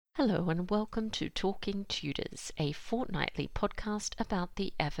Hello and welcome to Talking Tudors, a fortnightly podcast about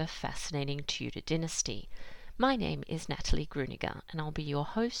the ever-fascinating Tudor dynasty. My name is Natalie Grueninger and I'll be your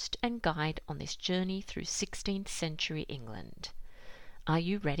host and guide on this journey through 16th century England. Are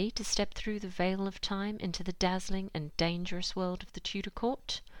you ready to step through the veil of time into the dazzling and dangerous world of the Tudor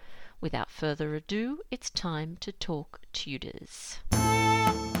court? Without further ado, it's time to talk Tudors.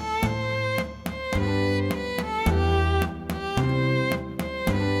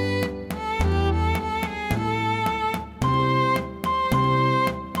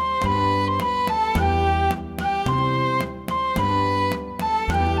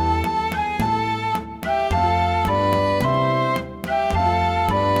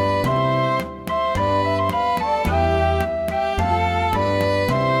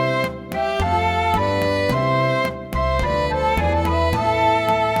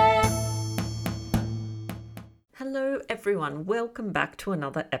 Hello everyone, welcome back to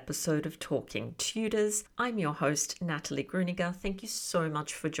another episode of Talking Tudors. I'm your host, Natalie Grueninger. Thank you so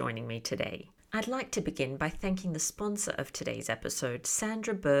much for joining me today. I'd like to begin by thanking the sponsor of today's episode,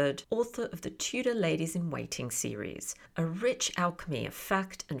 Sandra Bird, author of the Tudor Ladies in Waiting series. A rich alchemy of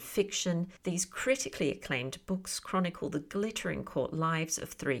fact and fiction, these critically acclaimed books chronicle the glittering court lives of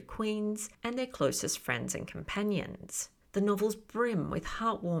three queens and their closest friends and companions. The novels brim with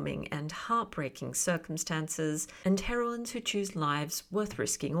heartwarming and heartbreaking circumstances and heroines who choose lives worth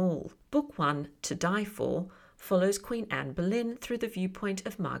risking all. Book 1, To Die For, follows Queen Anne Boleyn through the viewpoint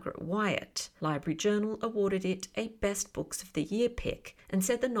of Margaret Wyatt. Library Journal awarded it a Best Books of the Year pick and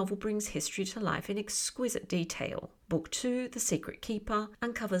said the novel brings history to life in exquisite detail. Book 2, The Secret Keeper,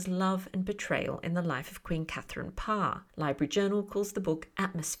 uncovers love and betrayal in the life of Queen Catherine Parr. Library Journal calls the book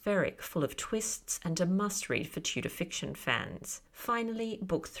atmospheric, full of twists, and a must-read for Tudor fiction fans. Finally,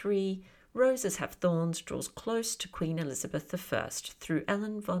 Book 3, Roses Have Thorns, draws close to Queen Elizabeth I through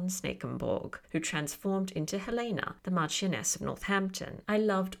Ellen von Snakenborg, who transformed into Helena, the Marchioness of Northampton. I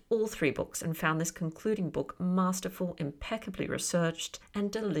loved all three books and found this concluding book masterful, impeccably researched,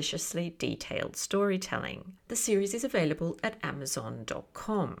 and deliciously detailed storytelling. The series is available at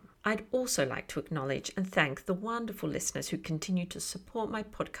Amazon.com. I'd also like to acknowledge and thank the wonderful listeners who continue to support my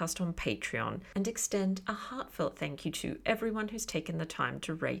podcast on Patreon and extend a heartfelt thank you to everyone who's taken the time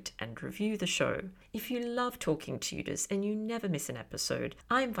to rate and review the show. If you love Talking Tudors and you never miss an episode,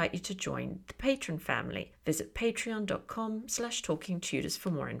 I invite you to join the patron family. Visit patreon.com/talkingtudors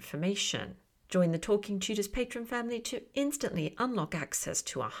for more information. Join the Talking Tudors patron family to instantly unlock access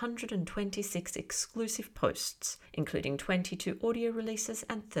to 126 exclusive posts, including 22 audio releases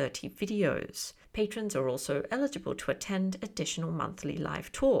and 30 videos. Patrons are also eligible to attend additional monthly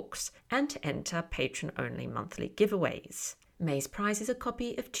live talks and to enter patron-only monthly giveaways. May's prize is a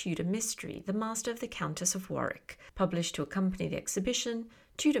copy of Tudor Mystery, The Master of the Countess of Warwick, published to accompany the exhibition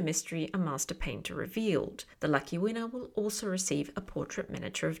Tudor Mystery, A Master Painter Revealed. The lucky winner will also receive a portrait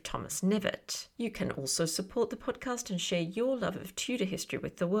miniature of Thomas Knivet. You can also support the podcast and share your love of Tudor history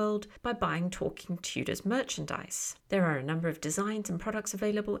with the world by buying Talking Tudors merchandise. There are a number of designs and products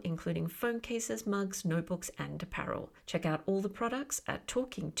available, including phone cases, mugs, notebooks, and apparel. Check out all the products at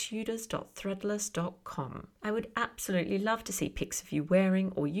talkingtudors.threadless.com. I would absolutely love to see pics of you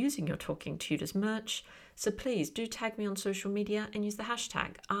wearing or using your Talking Tudors merch, so please do tag me on social media and use the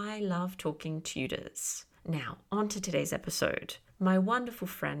hashtag #ILoveTalkingTudors. Now, on to today's episode. My wonderful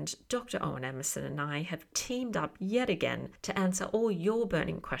friend Dr. Owen Emmerson and I have teamed up yet again to answer all your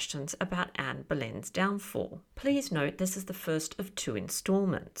burning questions about Anne Boleyn's downfall. Please note this is the first of 2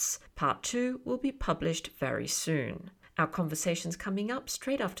 installments. Part 2 will be published very soon. Our conversation's coming up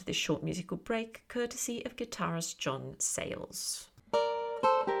straight after this short musical break, courtesy of guitarist John Sayles.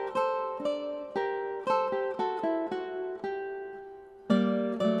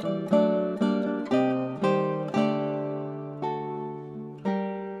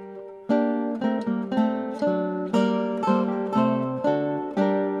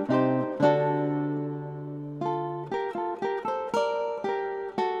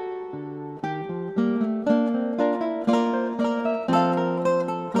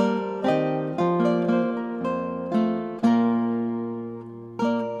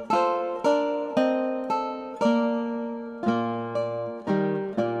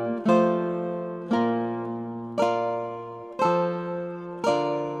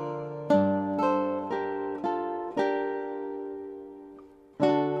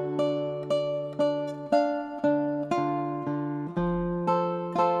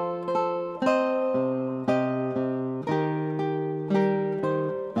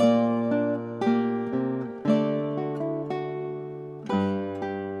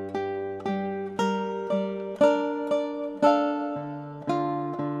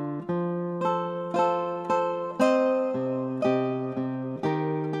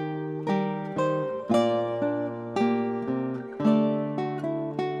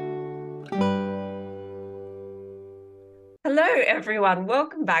 everyone.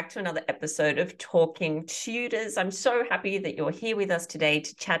 Welcome back to another episode of Talking Tudors. I'm so happy that you're here with us today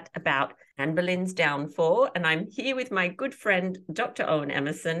to chat about Anne Boleyn's downfall. And I'm here with my good friend, Dr. Owen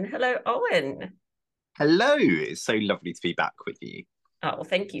Emmerson. Hello, Owen. Hello. It's so lovely to be back with you. Oh, well,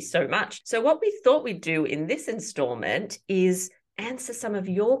 thank you so much. So what we thought we'd do in this installment is answer some of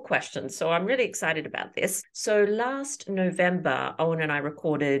your questions. So I'm really excited about this. So last November, Owen and I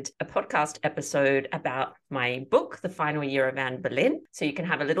recorded a podcast episode about my book, The Final Year of Anne Boleyn. So you can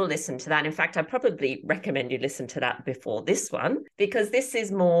have a little listen to that. In fact, I probably recommend you listen to that before this one, because this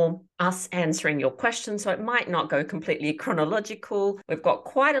is more us answering your questions. So it might not go completely chronological. We've got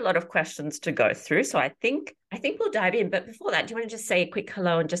quite a lot of questions to go through. So I think we'll dive in. But before that, do you want to just say a quick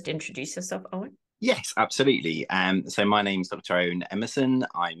hello and just introduce yourself, Owen? Yes, absolutely. So my name's Dr. Owen Emmerson.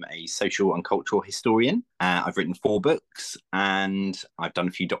 I'm a social and cultural historian. I've written 4 books and I've done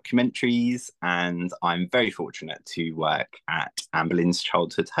a few documentaries, and I'm very fortunate to work at Anne Boleyn's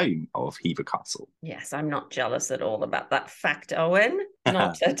childhood home of Hever Castle. Yes, I'm not jealous at all about that fact, Owen.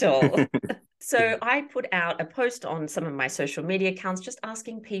 Not at all. So I put out a post on some of my social media accounts just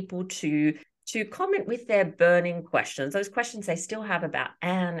asking people to comment with their burning questions, those questions they still have about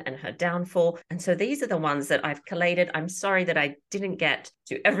Anne and her downfall. And so these are the ones that I've collated. I'm sorry that I didn't get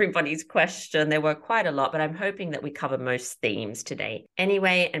to everybody's question. There were quite a lot, but I'm hoping that we cover most themes today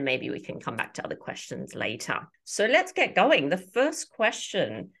anyway, and maybe we can come back to other questions later. So let's get going. The first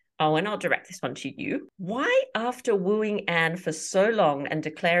question, and I'll direct this one to you. Why, after wooing Anne for so long and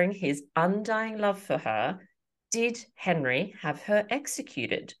declaring his undying love for her, did Henry have her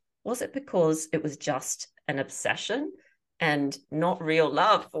executed? Was it because it was just an obsession and not real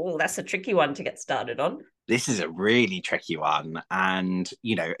love? Oh, that's a tricky one to get started on. This is a really tricky one. And,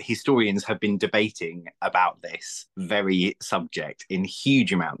 historians have been debating about this very subject in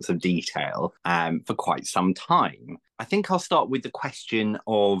huge amounts of detail for quite some time. I think I'll start with the question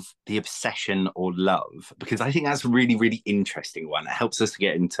of the obsession or love, because I think that's a really, really interesting one. It helps us to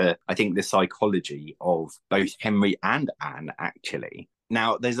get into, I think, the psychology of both Henry and Anne, actually.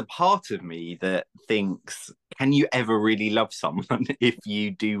 Now, there's a part of me that thinks, can you ever really love someone if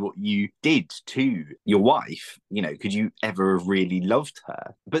you do what you did to your wife? Could you ever have really loved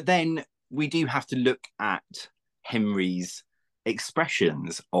her? But then we do have to look at Henry's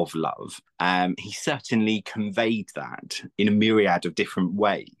expressions of love. He certainly conveyed that in a myriad of different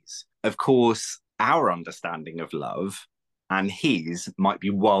ways. Of course, our understanding of love and his might be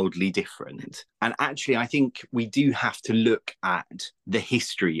wildly different. And actually, I think we do have to look at the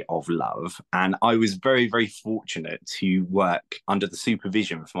history of love. And I was very, very fortunate to work under the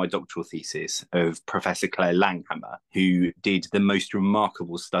supervision for my doctoral thesis of Professor Claire Langhammer, who did the most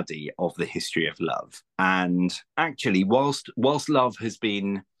remarkable study of the history of love. And actually, whilst love has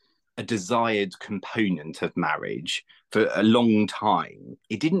been a desired component of marriage for a long time,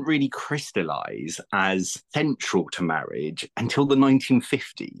 it didn't really crystallize as central to marriage until the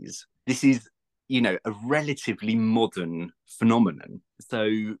 1950s. This is, a relatively modern phenomenon.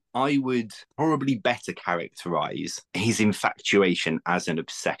 So I would probably better characterize his infatuation as an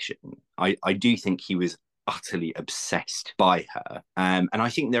obsession. I do think he was utterly obsessed by her. And I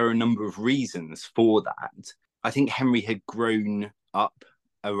think there are a number of reasons for that. I think Henry had grown up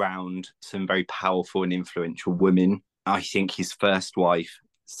around some very powerful and influential women. I think his first wife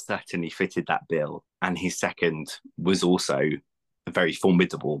certainly fitted that bill, and his second was also a very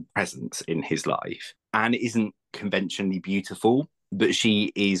formidable presence in his life. Anne isn't conventionally beautiful, but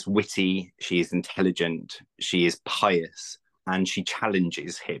she is witty, she is intelligent, she is pious, and she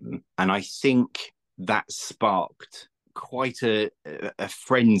challenges him. And I think that sparked quite a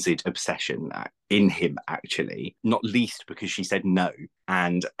frenzied obsession in him, actually, not least because she said no.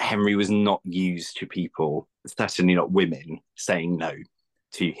 And Henry was not used to people, certainly not women, saying no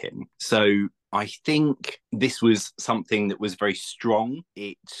to him. So I think this was something that was very strong.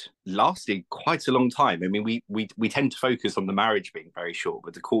 It lasted quite a long time. I mean, we tend to focus on the marriage being very short,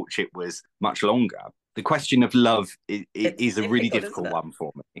 but the courtship was much longer. The question of love is a really difficult one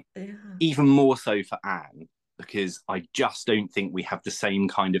for me, even more so for Anne, because I just don't think we have the same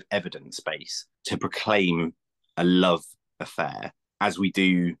kind of evidence base to proclaim a love affair as we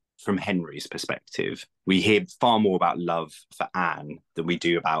do from Henry's perspective. We hear far more about love for Anne than we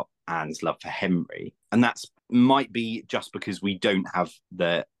do about Anne's love for Henry. And that might be just because we don't have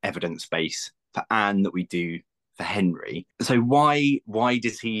the evidence base for Anne that we do for Henry. So why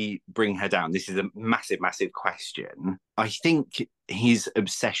does he bring her down? This is a massive, massive question. I think his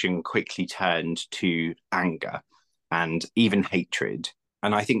obsession quickly turned to anger and even hatred.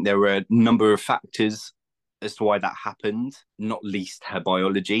 And I think there were a number of factors as to why that happened, not least her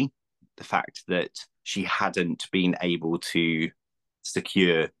biology, the fact that she hadn't been able to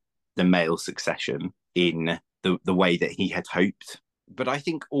secure the male succession in the way that he had hoped. But I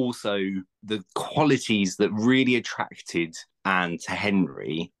think also the qualities that really attracted Anne to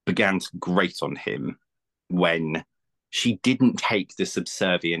Henry began to grate on him when she didn't take the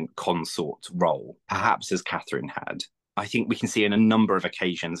subservient consort role, perhaps as Catherine had. I think we can see in a number of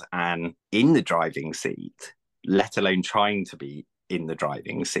occasions Anne in the driving seat, let alone trying to be in the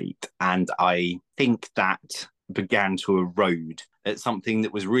driving seat. And I think that began to erode at something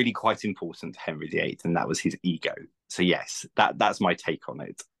that was really quite important to Henry VIII, and that was his ego. So yes, that's my take on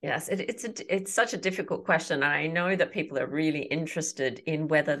it. Yes, it's such a difficult question. I know that people are really interested in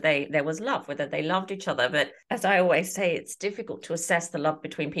whether there was love, whether they loved each other. But as I always say, it's difficult to assess the love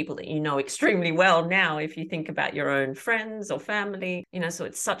between people that you know extremely well now, if you think about your own friends or family, so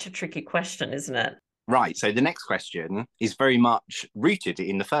it's such a tricky question, isn't it? Right. So the next question is very much rooted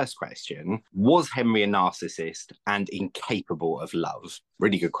in the first question. Was Henry a narcissist and incapable of love?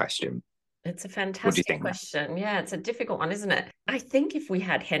 Really good question. It's a What do you fantastic think? question. Yeah, it's a difficult one, isn't it? I think if we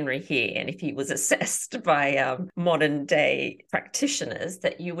had Henry here and if he was assessed by modern day practitioners,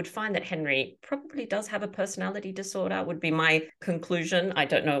 that you would find that Henry probably does have a personality disorder, would be my conclusion. I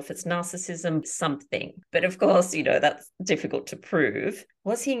don't know if it's narcissism, something. But of course, that's difficult to prove.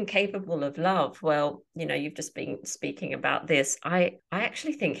 Was he incapable of love? Well, you've just been speaking about this. I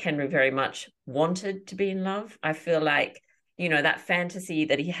actually think Henry very much wanted to be in love. I feel like that fantasy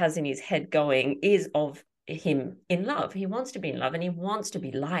that he has in his head going is of him in love. He wants to be in love and he wants to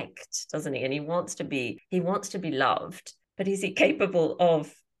be liked, doesn't he? And he wants to be loved. But is he capable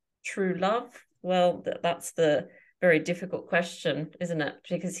of true love? Well, that's the very difficult question, isn't it?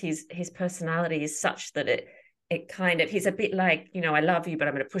 Because his personality is such that it kind of, he's a bit like, I love you, but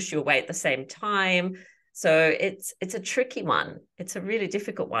I'm going to push you away at the same time. So it's a tricky one. It's a really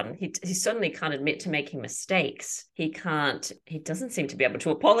difficult one. He certainly can't admit to making mistakes. He doesn't seem to be able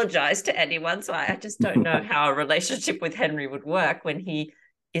to apologize to anyone. So I just don't know how a relationship with Henry would work when he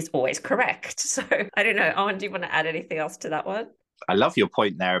is always correct. So I don't know. Owen, do you want to add anything else to that one? I love your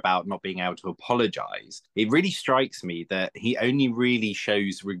point there about not being able to apologize. It really strikes me that he only really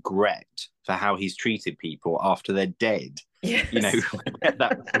shows regret for how he's treated people after they're dead. Yes.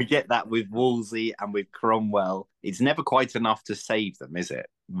 We get that with Wolsey and with Cromwell. It's never quite enough to save them, is it?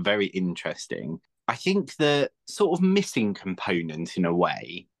 Very interesting. I think the sort of missing component in a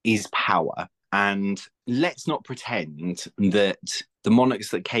way is power. And let's not pretend that the monarchs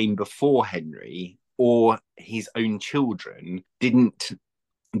that came before Henry or his own children didn't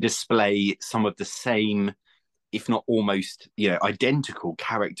display some of the same, if not almost, identical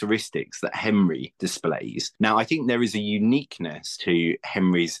characteristics that Henry displays. Now, I think there is a uniqueness to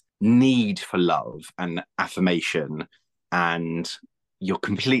Henry's need for love and affirmation. And you're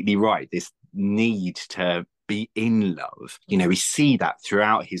completely right, this need to be in love. We see that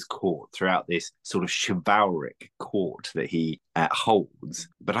throughout his court, throughout this sort of chivalric court that he holds.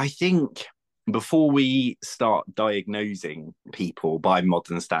 But I think before we start diagnosing people by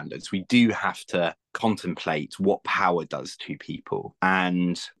modern standards, we do have to contemplate what power does to people.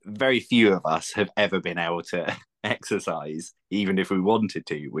 And very few of us have ever been able to exercise, even if we wanted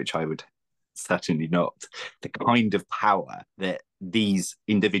to, which I would certainly not, the kind of power that these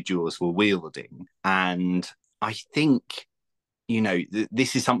individuals were wielding. And I think,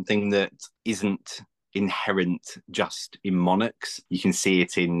 this is something that isn't inherent just in monarchs. You can see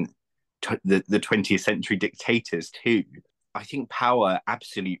it in the 20th century dictators too. I think power,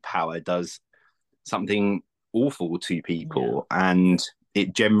 absolute power, does something awful to people, and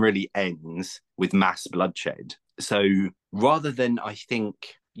it generally ends with mass bloodshed. So rather than, I think,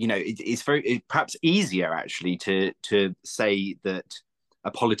 it's perhaps easier actually to say that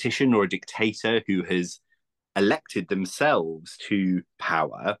a politician or a dictator who has elected themselves to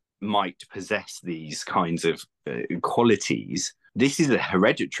power might possess these kinds of qualities. This is a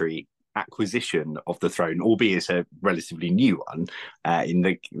hereditary acquisition of the throne, albeit a relatively new one in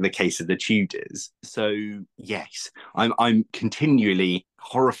the case of the Tudors. So yes, I'm continually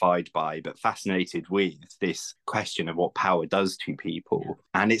horrified by but fascinated with this question of what power does to people,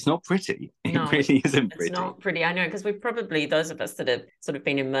 and it's not pretty. It really isn't pretty. It's not pretty. I know, because we've probably, those of us that have sort of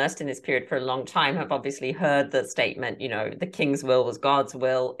been immersed in this period for a long time, have obviously heard the statement, the king's will was God's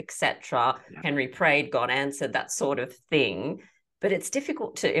will, etc. Henry prayed, God answered, that sort of thing. But it's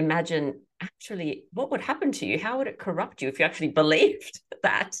difficult to imagine actually what would happen to you. How would it corrupt you if you actually believed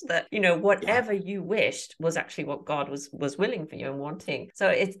that whatever you wished was actually what God was willing for you and wanting. So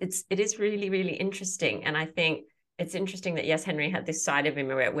it is really, really interesting. And I think it's interesting that, yes, Henry had this side of him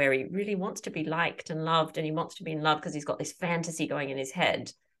where he really wants to be liked and loved, and he wants to be in love because he's got this fantasy going in his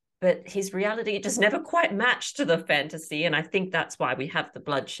head. but his reality just never quite matched to the fantasy. And I think that's why we have the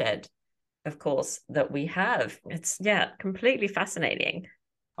bloodshed, of course, that we have. It's, yeah, completely fascinating.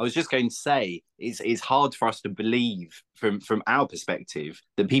 I was just going to say, it's hard for us to believe from our perspective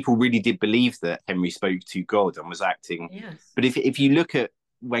that people really did believe that Henry spoke to God and was acting. Yes. But if you look at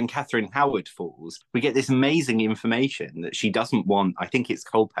when Catherine Howard falls, we get this amazing information that she doesn't want, I think it's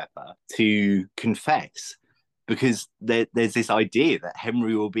Culpeper, to confess, because there's this idea that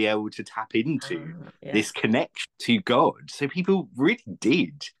Henry will be able to tap into Yes. this connection to God. So people really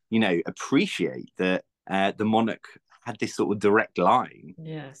did, appreciate that the monarch had this sort of direct line,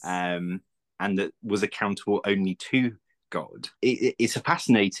 Yes. and that was accountable only to God. It's a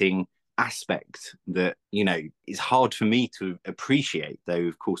fascinating aspect that is hard for me to appreciate, though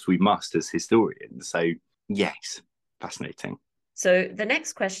of course we must as historians. So yes, fascinating. So the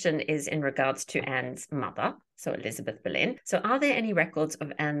next question is in regards to Anne's mother, so Elizabeth Boleyn. So are there any records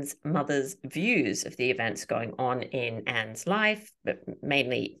of Anne's mother's views of the events going on in Anne's life, but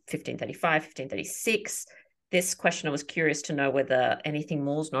mainly 1535, 1536? This question, I was curious to know whether anything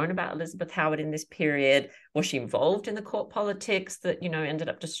more is known about Elizabeth Howard in this period. Was she involved in the court politics that, ended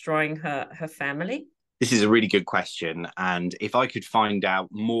up destroying her family? This is a really good question. And if I could find out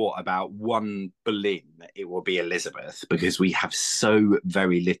more about one Boleyn, it will be Elizabeth, because we have so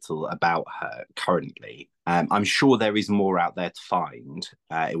very little about her currently. I'm sure there is more out there to find.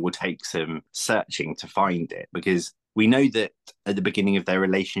 It will take some searching to find it, because we know that at the beginning of their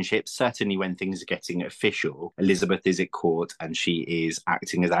relationship, certainly when things are getting official, Elizabeth is at court and she is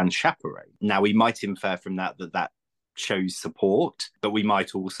acting as Anne's chaperone. Now, we might infer from that shows support, but we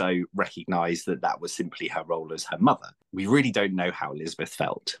might also recognise that was simply her role as her mother. We really don't know how Elizabeth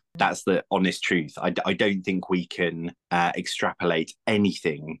felt. That's the honest truth. I don't think we can extrapolate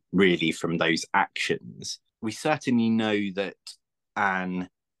anything really from those actions. We certainly know that Anne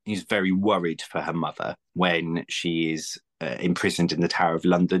is very worried for her mother when she is imprisoned in the Tower of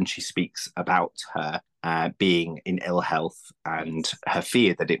London. She speaks about her being in ill health and her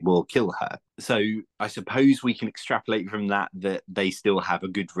fear that it will kill her. So I suppose we can extrapolate from that they still have a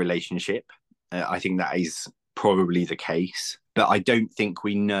good relationship. I think that is probably the case. But I don't think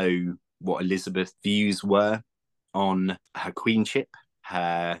we know what Elizabeth's views were on her queenship,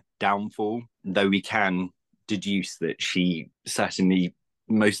 her downfall, though we can deduce that she certainly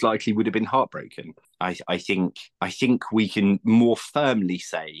most likely would have been heartbroken. I think we can more firmly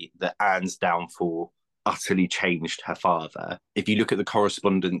say that Anne's downfall utterly changed her father. If you look at the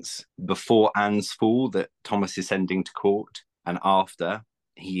correspondence before Anne's fall that Thomas is sending to court, and after,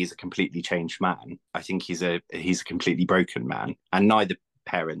 he is a completely changed man. I think he's a completely broken man, and neither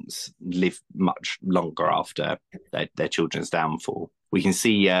parents live much longer after their children's downfall. We can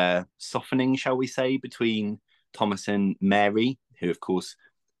see softening, shall we say, between Thomas and Mary, who of course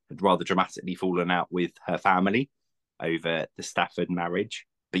had rather dramatically fallen out with her family over the Stafford marriage.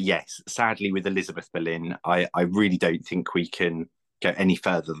 But yes, sadly with Elizabeth Boleyn, I really don't think we can go any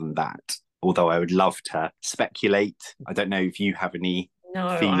further than that. Although I would love to speculate. I don't know if you have any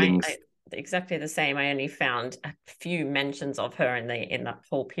feelings. I exactly the same. I only found a few mentions of her in the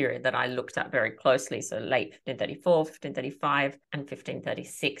whole period that I looked at very closely. So late 1534, 1535, and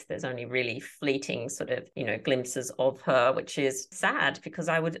 1536. There's only really fleeting sort of, glimpses of her, which is sad because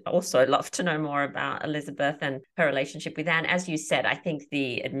I would also love to know more about Elizabeth and her relationship with Anne. As you said, I think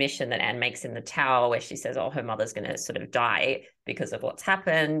the admission that Anne makes in the Tower where she says, oh, her mother's going to sort of die because of what's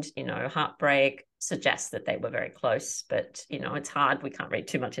happened, heartbreak, suggests that they were very close, but it's hard. We can't read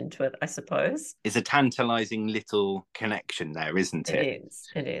too much into it, I suppose. It's a tantalizing little connection there, isn't it?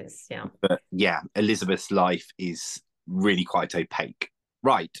 It is, yeah. But yeah, Elizabeth's life is really quite opaque.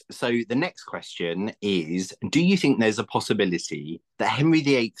 Right, so the next question is, do you think there's a possibility that Henry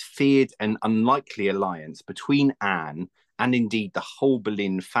VIII feared an unlikely alliance between Anne and indeed the whole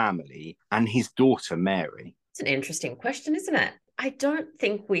Boleyn family and his daughter Mary? It's an interesting question, isn't it? I don't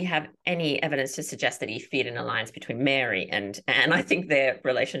think we have any evidence to suggest that he feared an alliance between Mary and Anne. I think their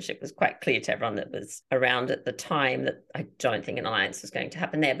relationship was quite clear to everyone that was around at the time that I don't think an alliance was going to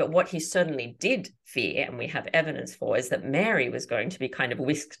happen there. But what he certainly did fear, and we have evidence for, is that Mary was going to be kind of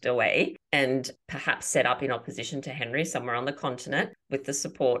whisked away and perhaps set up in opposition to Henry somewhere on the continent with the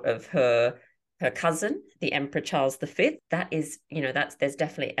support of her cousin, the Emperor Charles V. That is, there's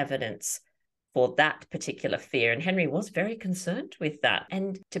definitely evidence for that particular fear. And Henry was very concerned with that.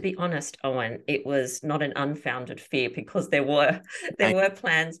 And to be honest, Owen, it was not an unfounded fear because there were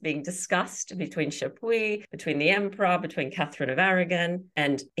plans being discussed between Chapuis, between the Emperor, between Catherine of Aragon,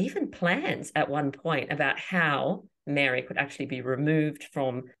 and even plans at one point about how Mary could actually be removed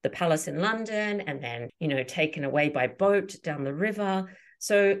from the palace in London and then, taken away by boat down the river.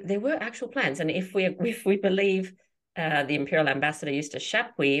 So there were actual plans. And if we believe the imperial ambassador Eustace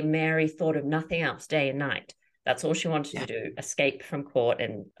Chapuis, Mary thought of nothing else day and night. That's all she wanted to do, escape from court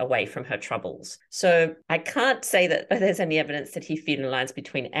and away from her troubles. So I can't say that there's any evidence that he feared an alliance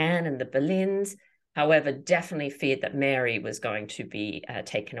between Anne and the Boleyns. However, definitely feared that Mary was going to be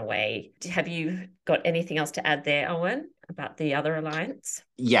taken away. Have you got anything else to add there, Owen, about the other alliance?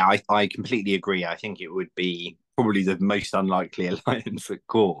 Yeah, I completely agree. I think it would be probably the most unlikely alliance at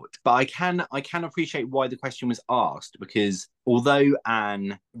court. But I can appreciate why the question was asked, because although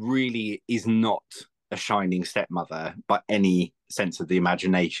Anne really is not a shining stepmother by any sense of the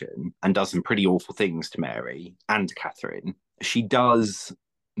imagination and does some pretty awful things to Mary and Catherine, she does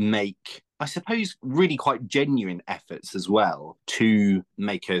make, I suppose, really quite genuine efforts as well to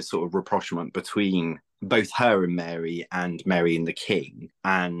make a sort of rapprochement between both her and Mary and the King.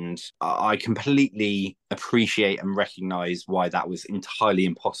 And I completely appreciate and recognize why that was entirely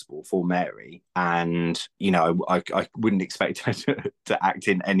impossible for Mary. And, you know, I wouldn't expect her to act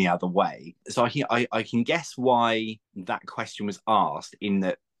in any other way. So I can guess why that question was asked, in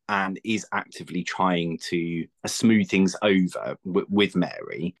that Anne is actively trying to smooth things over with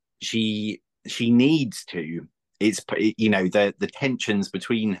Mary. She needs to. It's, you know, the tensions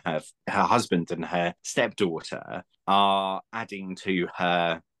between her husband and her stepdaughter are adding to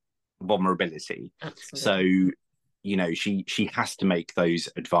her vulnerability. Absolutely. So, you know, she has to make those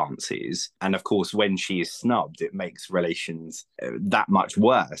advances, and of course when she is snubbed, it makes relations that much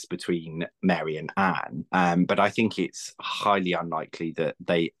worse between Mary and Anne. But I think it's highly unlikely that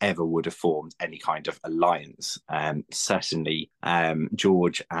they ever would have formed any kind of alliance. Certainly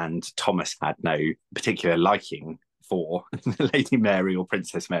George and Thomas had no particular liking for Lady Mary or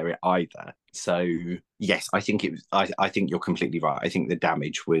Princess Mary either. So yes, I think it was. I think you're completely right. I think the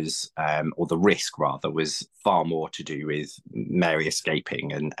damage was, or the risk rather, was far more to do with Mary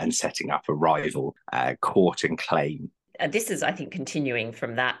escaping and setting up a rival court and claim. This is, I think, continuing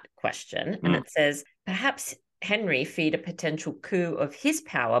from that question, and it says perhaps Henry feared a potential coup of his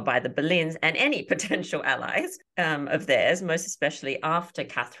power by the Boleyns and any potential allies of theirs, most especially after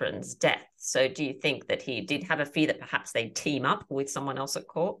Catherine's death. So do you think that he did have a fear that perhaps they'd team up with someone else at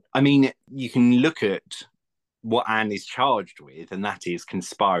court? I mean, you can look at what Anne is charged with, and that is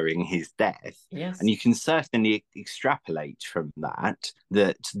conspiring his death. Yes. And you can certainly extrapolate from that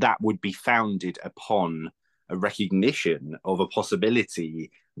would be founded upon a recognition of a possibility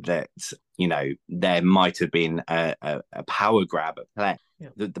that, you know, there might have been a power grab at play. Yeah.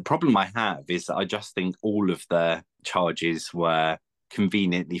 The problem I have is that I just think all of the charges were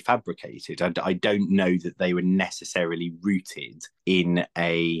conveniently fabricated. I don't know that they were necessarily rooted in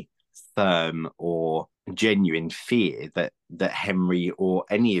a firm or genuine fear that Henry or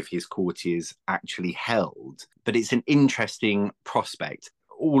any of his courtiers actually held. But it's an interesting prospect.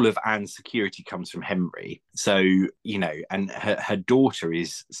 All of Anne's security comes from Henry. So, you know, and her daughter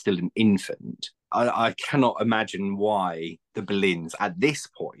is still an infant. I cannot imagine why the Boleyns at this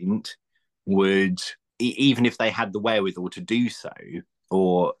point would, even if they had the wherewithal to do so,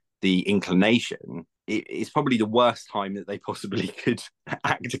 or the inclination, it's probably the worst time that they possibly could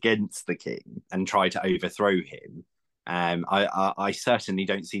act against the king and try to overthrow him. I certainly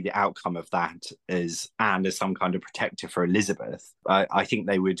don't see the outcome of that as Anne as some kind of protector for Elizabeth. I think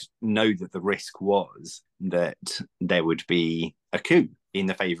they would know that the risk was that there would be a coup in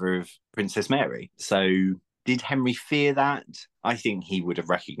the favour of Princess Mary. So did Henry fear that? I think he would have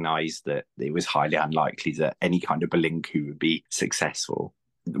recognised that it was highly unlikely that any kind of Boleyn coup would be successful.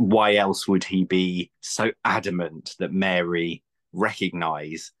 Why else would he be so adamant that Mary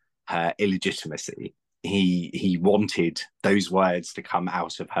recognise her illegitimacy? He wanted those words to come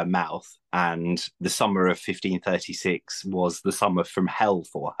out of her mouth, and the summer of 1536 was the summer from hell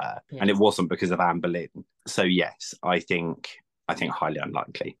for her. Yes. And it wasn't because of Anne Boleyn. So yes, I think highly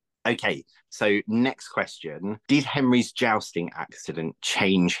unlikely. Okay, so next question. Did Henry's jousting accident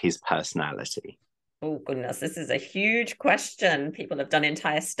change his personality? Oh, goodness, this is a huge question. People have done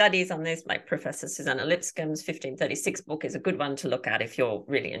entire studies on this. Like Professor Susanna Lipscomb's 1536 book is a good one to look at if you're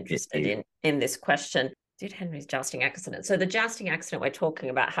really interested in this question. Did Henry's jousting accident? So the jousting accident we're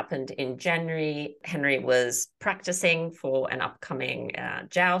talking about happened in January. Henry was practicing for an upcoming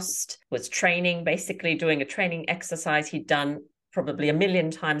joust, was training, basically doing a training exercise he'd done probably a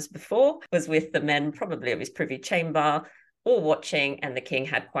million times before, was with the men probably of his privy chamber, all watching, and the king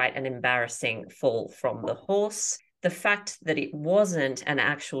had quite an embarrassing fall from the horse. The fact that it wasn't an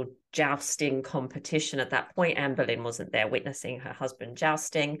actual jousting competition at that point, Anne Boleyn wasn't there witnessing her husband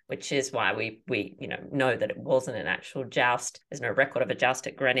jousting, which is why we know that it wasn't an actual joust. There's no record of a joust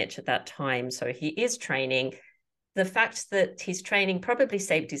at Greenwich at that time, so he is training. the fact that his training probably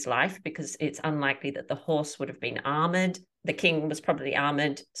saved his life, because it's unlikely that the horse would have been armored. The king was probably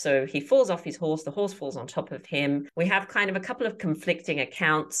armored, so he falls off his horse. The horse falls on top of him. We have kind of a couple of conflicting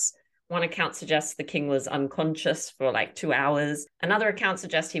accounts. One account suggests the king was unconscious for like 2 hours. Another account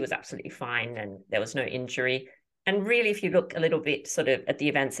suggests he was absolutely fine and there was no injury. And really, if you look a little bit sort of at the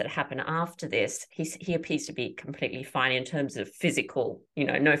events that happen after this, he appears to be completely fine in terms of physical,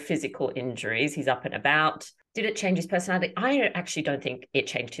 no physical injuries. He's up and about. Did it change his personality? I actually don't think it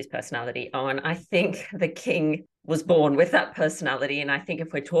changed his personality, Owen. I think the king was born with that personality. And I think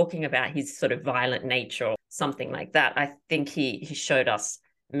if we're talking about his sort of violent nature or something like that, I think he showed us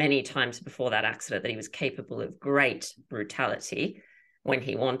many times before that accident that he was capable of great brutality when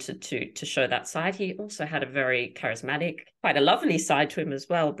he wanted to show that side. He also had a very charismatic, quite a lovely side to him as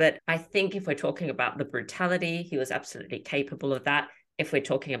well. But I think if we're talking about the brutality, he was absolutely capable of that. If we're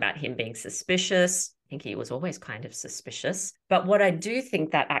talking about him being suspicious, I think he was always kind of suspicious. But what I do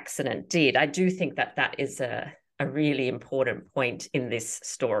think that accident did, I do think that is a really important point in this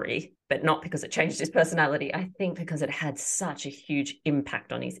story, but not because it changed his personality. I think because it had such a huge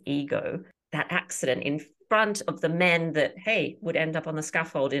impact on his ego. That accident in front of the men that, hey, would end up on the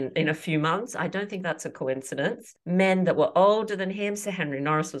scaffold in a few months. I don't think that's a coincidence. Men that were older than him. Sir Henry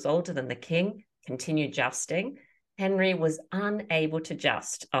Norris was older than the king, continued jousting. Henry was unable to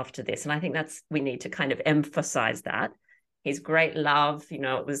joust after this. And I think we need to kind of emphasize that. His great love,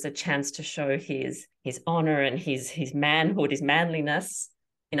 it was a chance to show his honor and his manhood, his manliness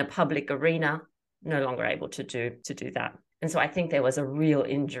in a public arena, no longer able to do that. And so I think there was a real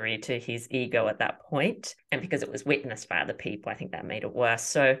injury to his ego at that point. And because it was witnessed by other people, I think that made it worse.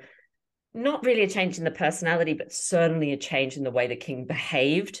 So not really a change in the personality, but certainly a change in the way the king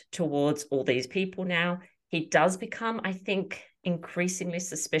behaved towards all these people now. He does become, I think, increasingly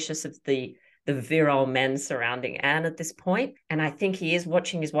suspicious of the virile men surrounding Anne at this point. And I think he is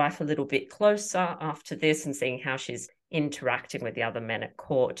watching his wife a little bit closer after this and seeing how she's interacting with the other men at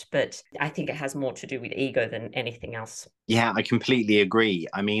court. But I think it has more to do with ego than anything else. Yeah, I completely agree.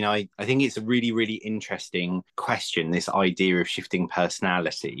 I mean, I think it's a really, really interesting question, this idea of shifting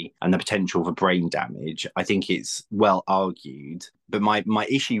personality and the potential for brain damage. I think it's well argued. But my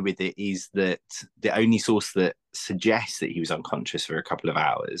issue with it is that the only source that suggests that he was unconscious for a couple of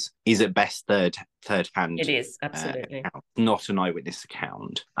hours is at best third hand. It is, absolutely. Not an eyewitness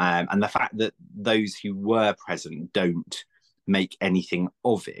account. And the fact that those who were present don't make anything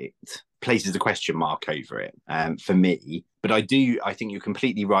of it places a question mark over it for me. But I think you're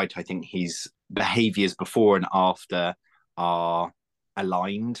completely right. I think his behaviours before and after are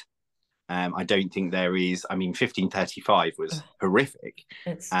aligned. I don't think there is. I mean, 1535 was horrific.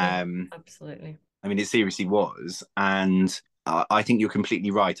 Absolutely. I mean, it seriously was. And I think you're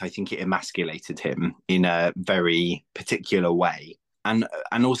completely right. I think it emasculated him in a very particular way. And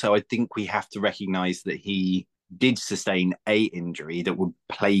also, I think we have to recognise that he did sustain a injury that would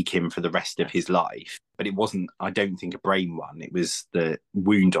plague him for the rest of his life. But it wasn't, I don't think, a brain one. It was the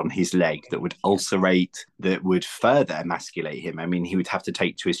wound on his leg that would ulcerate, that would further emasculate him. I mean, he would have to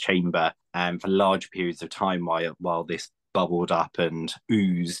take to his chamber for large periods of time while this bubbled up and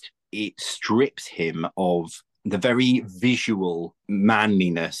oozed. It stripped him of the very visual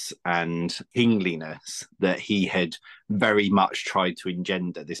manliness and kingliness that he had very much tried to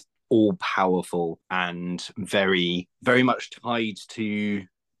engender, this all-powerful and very, very much tied to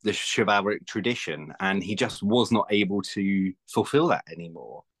the chivalric tradition. And he just was not able to fulfill that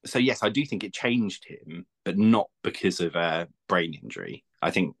anymore. So yes, I do think it changed him, but not because of a brain injury.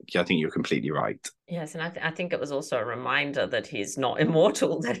 I think you're completely right. Yes, and I think it was also a reminder that he's not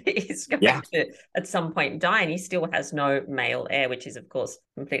immortal, that he's going to at some point die, and he still has no male heir, which he's of course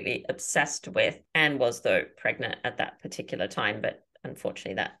completely obsessed with. Anne was, though, pregnant at that particular time, but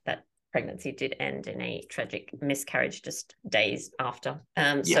unfortunately that pregnancy did end in a tragic miscarriage just days after.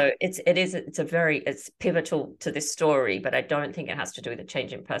 So it's pivotal to this story, but I don't think it has to do with a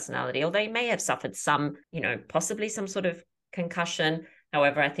change in personality, although he may have suffered some, possibly some sort of concussion.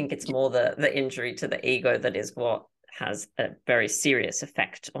 However, I think it's more the injury to the ego that is what has a very serious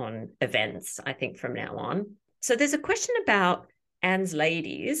effect on events, I think, from now on. So there's a question about Anne's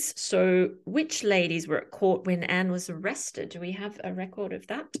ladies. So which ladies were at court when Anne was arrested? Do we have a record of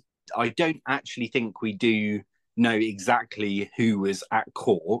that? I don't actually think we do know exactly who was at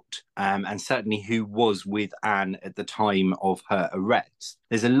court, and certainly who was with Anne at the time of her arrest.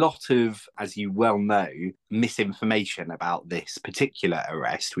 There's a lot of, as you well know, misinformation about this particular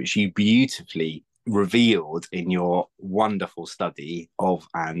arrest, which you beautifully revealed in your wonderful study of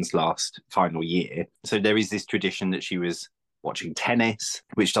Anne's last final year. So there is this tradition that she was watching tennis,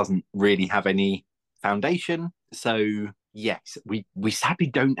 which doesn't really have any foundation. So yes, we sadly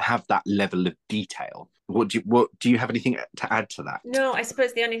don't have that level of detail. What do you have anything to add to that? No, I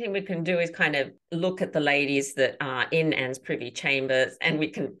suppose the only thing we can do is kind of look at the ladies that are in Anne's privy chambers, and we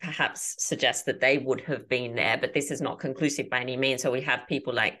can perhaps suggest that they would have been there, but this is not conclusive by any means. So we have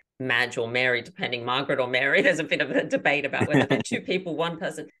people like Madge or Mary, depending, Margaret or Mary. There's a bit of a debate about whether they're two people, one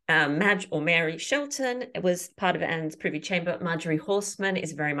person. Madge or Mary Shelton was part of Anne's privy chamber. Marjorie Horseman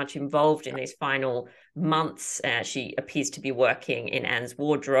is very much involved in these final months. She appears to be working in Anne's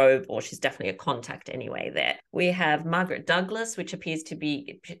wardrobe, or she's definitely a contact anyway there. We have Margaret Douglas, which appears to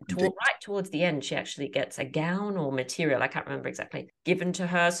be right towards the end. She actually gets a gown or material, I can't remember exactly, given to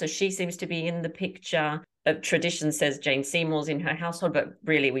her. So she seems to be in the picture. Tradition says Jane Seymour's in her household, but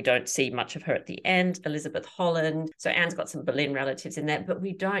really we don't see much of her at the end. Elizabeth Holland. So Anne's got some Boleyn relatives in there, but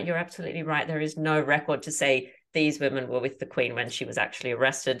we don't. You're absolutely right. There is no record to say these women were with the Queen when she was actually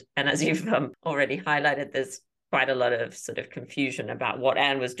arrested. And as you've already highlighted, there's quite a lot of sort of confusion about what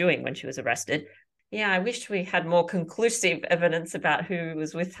Anne was doing when she was arrested. Yeah, I wish we had more conclusive evidence about who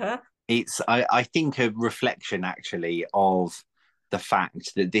was with her. I think, a reflection actually of the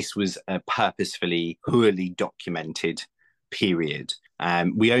fact that this was a purposefully poorly documented period.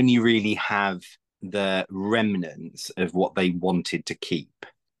 We only really have the remnants of what they wanted to keep.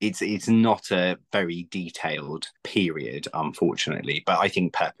 It's not a very detailed period, unfortunately, but I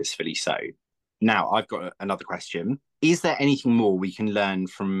think purposefully so. Now, I've got another question. Is there anything more we can learn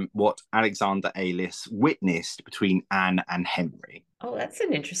from what Alexander Ayless witnessed between Anne and Henry? Oh, that's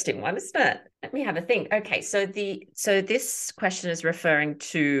an interesting one, isn't it? Let me have a think. Okay, so this question is referring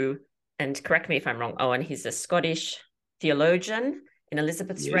to, and correct me if I'm wrong, Owen, he's a Scottish theologian in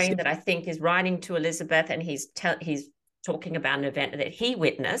Elizabeth's reign that I think is writing to Elizabeth, and he's talking about an event that he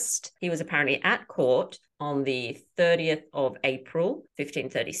witnessed. He was apparently at court on the 30th of April,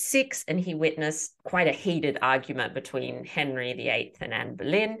 1536, and he witnessed quite a heated argument between Henry VIII and Anne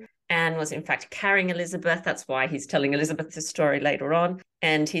Boleyn. Anne was in fact carrying Elizabeth. That's why he's telling Elizabeth this story later on.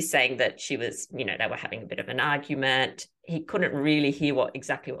 And he's saying that she was, they were having a bit of an argument. He couldn't really hear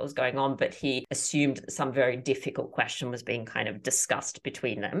exactly what was going on, but he assumed that some very difficult question was being kind of discussed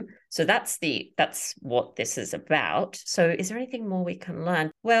between them. So that's what this is about. So is there anything more we can learn?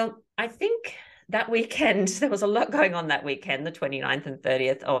 Well, I think that weekend, there was a lot going on that weekend, the 29th and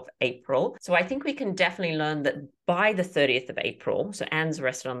 30th of April. So I think we can definitely learn that by the 30th of April, so Anne's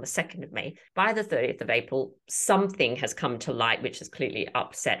arrested on the 2nd of May, by the 30th of April, something has come to light which has clearly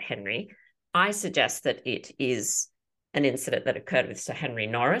upset Henry. I suggest that it is an incident that occurred with Sir Henry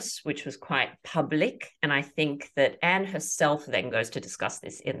Norris, which was quite public. And I think that Anne herself then goes to discuss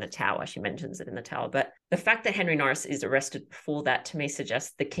this in the Tower. She mentions it in the Tower. But the fact that Henry Norris is arrested before that, to me,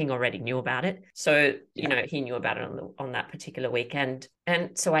 suggests the king already knew about it. So, he knew about it on that particular weekend.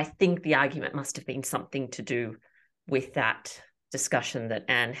 And so I think the argument must have been something to do with that discussion that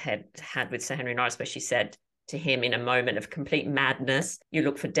Anne had with Sir Henry Norris, where she said to him in a moment of complete madness, "You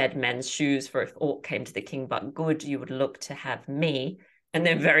look for dead men's shoes, for if aught came to the king but good, you would look to have me." And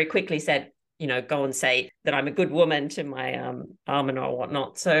then very quickly said, go and say that I'm a good woman to my almoner or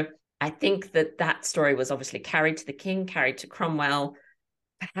whatnot. So I think that story was obviously carried to the king, carried to Cromwell.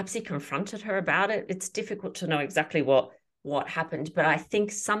 Perhaps he confronted her about it. It's difficult to know exactly what happened, but I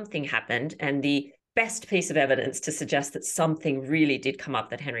think something happened. And the best piece of evidence to suggest that something really did come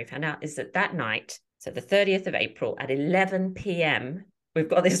up that Henry found out is that night, so the 30th of April at 11 p.m., we've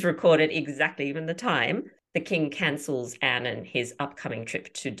got this recorded exactly, even the time, the king cancels Anne and his upcoming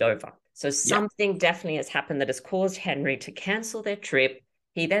trip to Dover. So something definitely has happened that has caused Henry to cancel their trip.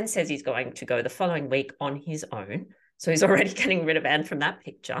 He then says he's going to go the following week on his own. So he's already getting rid of Anne from that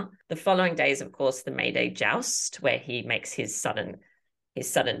picture. The following day is, of course, the May Day joust, where he makes his sudden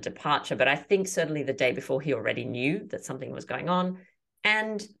departure. But I think certainly the day before he already knew that something was going on.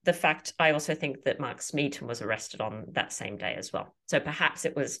 And the fact, I also think that Mark Smeaton was arrested on that same day as well. So perhaps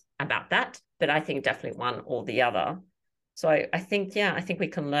it was about that, but I think definitely one or the other. So I think we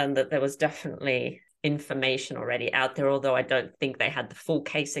can learn that there was definitely information already out there, although I don't think they had the full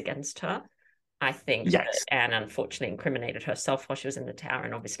case against her. I think that Anne unfortunately incriminated herself while she was in the Tower,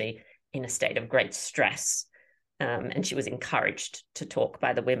 and obviously in a state of great stress. And she was encouraged to talk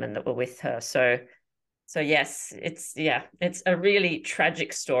by the women that were with her. So yes, it's a really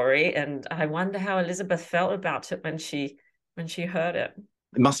tragic story, and I wonder how Elizabeth felt about it when she heard it.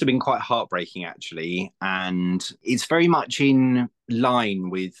 It must have been quite heartbreaking, actually, and it's very much in line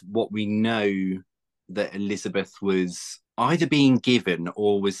with what we know that Elizabeth was either being given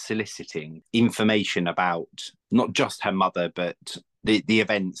or was soliciting information about not just her mother, but the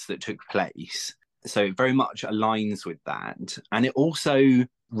events that took place. So it very much aligns with that. And it also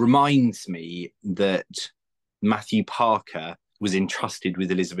reminds me that Matthew Parker was entrusted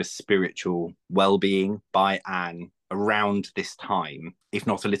with Elizabeth's spiritual well-being by Anne around this time, if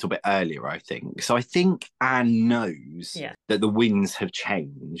not a little bit earlier, I think. So I think Anne knows that the winds have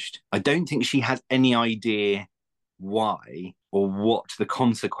changed. I don't think she has any idea why or what the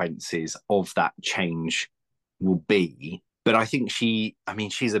consequences of that change will be. But I think she's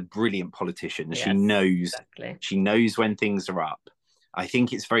a brilliant politician. Yes, she knows when things are up. I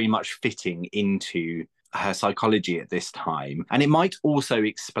think it's very much fitting into her psychology at this time. And it might also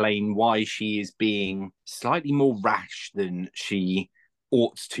explain why she is being slightly more rash than she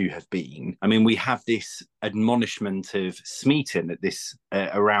ought to have been. I mean, we have this admonishment of Smeaton at this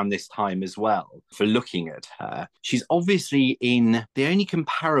around this time as well for looking at her. She's obviously in the only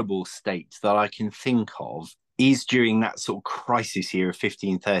comparable state that I can think of is during that sort of crisis year of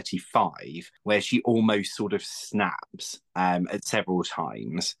 1535, where she almost sort of snaps at several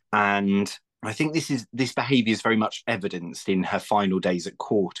times. And I think this behaviour is very much evidenced in her final days at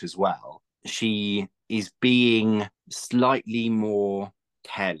court as well. She is being slightly more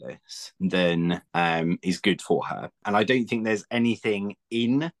careless than is good for her. And I don't think there's anything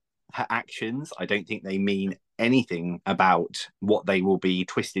in her actions. I don't think they mean anything about what they will be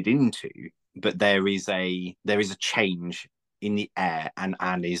twisted into. But there is a change in the air, and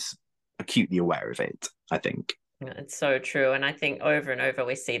Anne is acutely aware of it, I think. It's so true. And I think over and over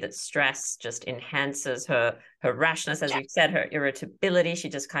we see that stress just enhances her rashness, as you've said, her irritability. She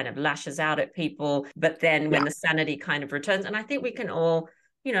just kind of lashes out at people. But then when the sanity kind of returns, and I think we can all,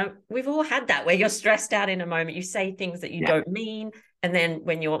 we've all had that where you're stressed out in a moment, you say things that you don't mean. And then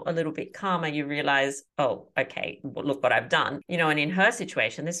when you're a little bit calmer, you realize, oh, okay, well, look what I've done. And in her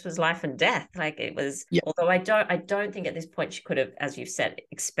situation, this was life and death. Like it was, although I don't think at this point she could have, as you've said,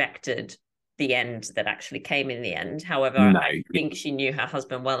 expected the end that actually came in the end. However, I think she knew her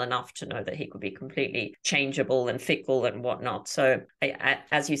husband well enough to know that he could be completely changeable and fickle and whatnot. So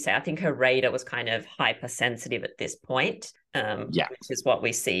as you say, I think her radar was kind of hypersensitive at this point, which is what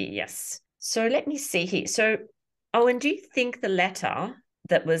we see. Yes. So let me see here. So Owen, do you think the letter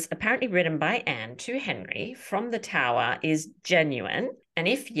that was apparently written by Anne to Henry from the Tower is genuine? And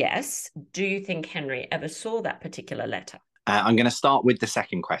if yes, do you think Henry ever saw that particular letter? I'm going to start with the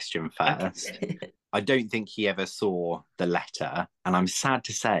second question first. Okay. I don't think he ever saw the letter. And I'm sad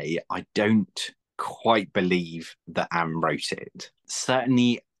to say, I don't quite believe that Anne wrote it.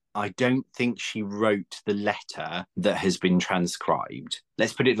 Certainly, I don't think she wrote the letter that has been transcribed.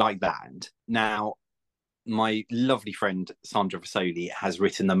 Let's put it like that. Now, my lovely friend Sandra Vasoli has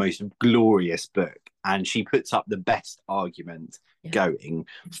written the most glorious book, and she puts up the best argument going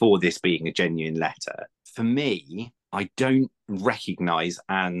for this being a genuine letter. For me, I don't recognise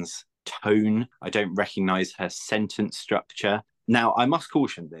Anne's tone. I don't recognise her sentence structure. Now, I must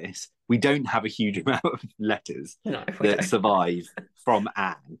caution this. We don't have a huge amount of letters that survive from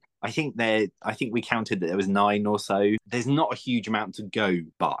Anne. I think we counted that there was 9 or so. There's not a huge amount to go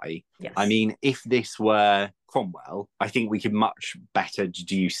by. Yes. I mean, if this were Cromwell, I think we could much better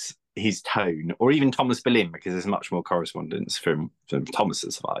deduce his tone, or even Thomas Boleyn, because there's much more correspondence from Thomas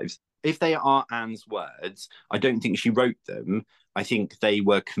that survives. If they are Anne's words, I don't think she wrote them. I think they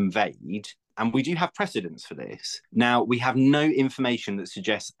were conveyed. And we do have precedents for this. Now, we have no information that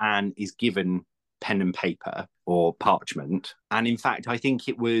suggests Anne is given pen and paper or parchment. And in fact, I think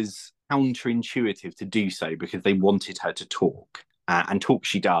it was counterintuitive to do so because they wanted her to talk. And talk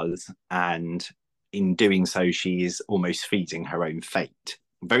she does. And in doing so, she is almost feeding her own fate.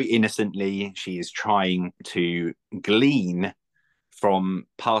 Very innocently, she is trying to glean from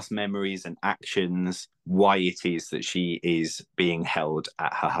past memories and actions why it is that she is being held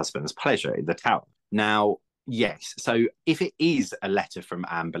at her husband's pleasure in the Tower. Now, yes, so if it is a letter from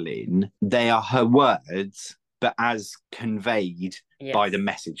Anne Boleyn, they are her words, but as conveyed by the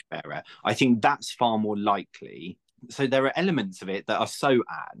message bearer. I think that's far more likely. So there are elements of it that are so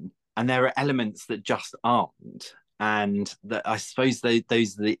Anne, and there are elements that just aren't. And that I suppose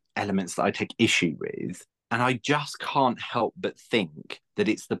those are the elements that I take issue with. And I just can't help but think that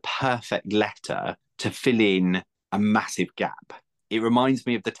it's the perfect letter to fill in a massive gap. It reminds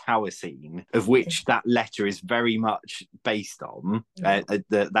me of the Tower scene, of which that letter is very much based on.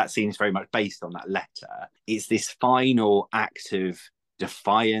 That scene is very much based on that letter. It's this final act of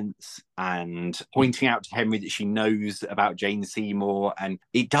defiance and pointing out to Henry that she knows about Jane Seymour. And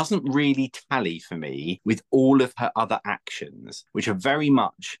it doesn't really tally for me with all of her other actions, which are very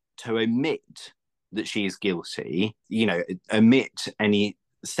much to omit that she is guilty, omit any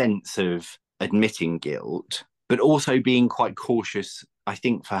sense of admitting guilt, but also being quite cautious, I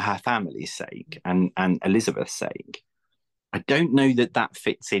think, for her family's sake and Elizabeth's sake. I don't know that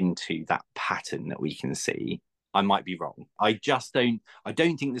fits into that pattern that we can see. I might be wrong. I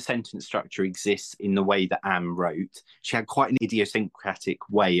don't think the sentence structure exists in the way that Anne wrote. She had quite an idiosyncratic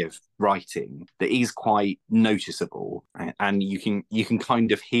way of writing that is quite noticeable, and you can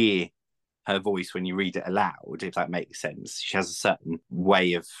kind of hear her voice when you read it aloud, if that makes sense. She has a certain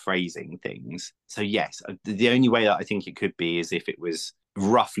way of phrasing things. So yes, the only way that I think it could be is if it was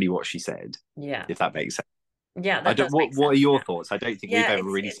roughly what she said. Yeah. If that makes sense. Yeah, I that don't. does make What are sense. your Yeah. thoughts? I don't think we've Yeah, ever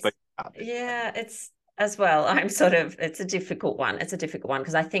really spoken about this. yeah, it's as well. I'm sort of, it's a difficult one. It's a difficult one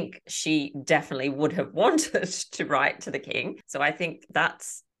because I think she definitely would have wanted to write to the king. So I think that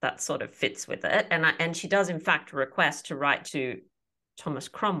sort of fits with it. And she does in fact request to write to Thomas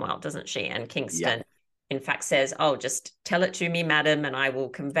Cromwell, doesn't she? And Yeah, Kingston in fact says, "Oh, just tell it to me, madam, and I will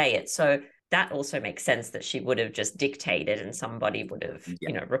convey it." So that also makes sense that she would have just dictated and somebody would have,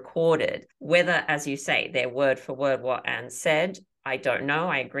 yeah, recorded. Whether, as you say, they're word for word what Anne said, I don't know.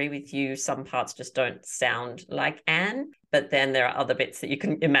 I agree with you. Some parts just don't sound like Anne, but then there are other bits that you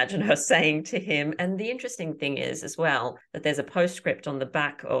can imagine her saying to him. And the interesting thing is, as well, that there's a postscript on the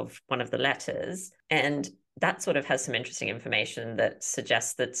back of one of the letters, and that sort of has some interesting information that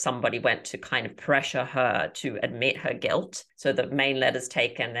suggests that somebody went to kind of pressure her to admit her guilt. So the main letter's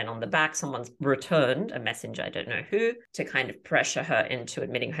taken, then on the back, someone's returned, a messenger, I don't know who, to kind of pressure her into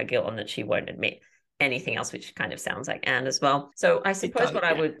admitting her guilt and that she won't admit anything else, which kind of sounds like Anne as well. So I suppose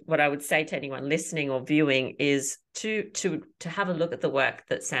does, what I would say to anyone listening or viewing is to have a look at the work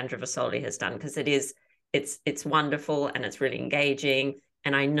that Sandra Vasoli has done, because it's wonderful and it's really engaging.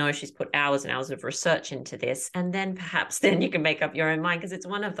 And I know she's put hours and hours of research into this. And then perhaps then you can make up your own mind, because it's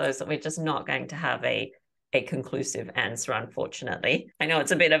one of those that we're just not going to have a conclusive answer, unfortunately. I know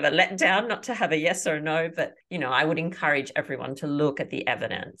it's a bit of a letdown not to have a yes or no, but I would encourage everyone to look at the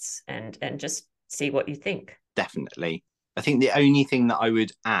evidence and just see what you think. definitely. I think the only thing that I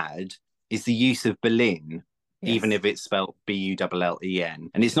would add is the use of Boleyn, even Yes, if it's spelled Bullen.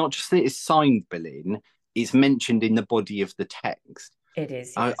 And it's not just that it's signed Boleyn, it's mentioned in the body of the text. it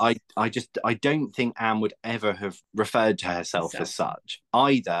is. I, Yes. I, I just I don't think Anne would ever have referred to herself as Herself. such.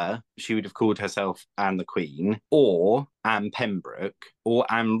 Either she would have called herself Anne the Queen, or Anne Pembroke, or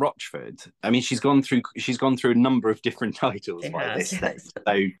Anne Rochford. I mean, she's gone through a number of different titles She by has. this stage. Yes.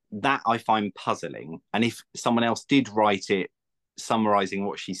 So that I find puzzling. And if someone else did write it summarizing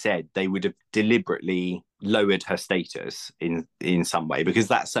what she said, they would have deliberately lowered her status in some way, because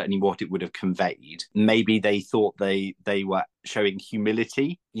that's certainly what it would have conveyed. Maybe they thought they were showing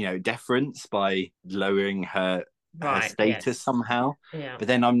humility, deference, by lowering her Right. status Yes. somehow. Yeah. But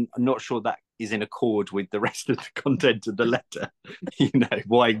then I'm not sure that is in accord with the rest of the content of the letter.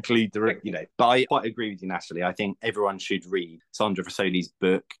 Why include but I quite agree with you, Natalie. I think everyone should read Sandra Fasoli's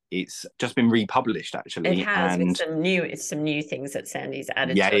book. It's just been republished, It actually, has, with and some new things that Sandy's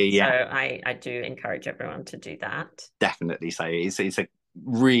added yeah, to yeah, it. So yeah, I do encourage everyone to do that. definitely. So it's a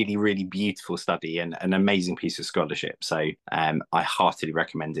really, really beautiful study and an amazing piece of scholarship. So I heartily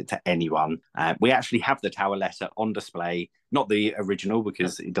recommend it to anyone. We actually have the Tower letter on display, not the original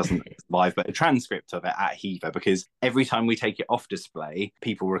because it doesn't survive, but a transcript of it at Hever, because every time we take it off display,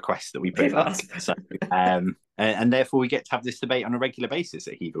 people request that we put it People up. ask. So and therefore we get to have this debate on a regular basis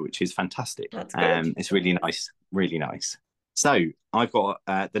at Hever, which is fantastic. That's good. It's really nice, really nice. So I've got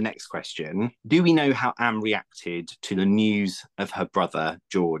the next question. Do we know how Anne reacted to the news of her brother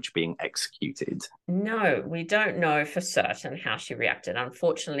George being executed? No, we don't know for certain how she reacted,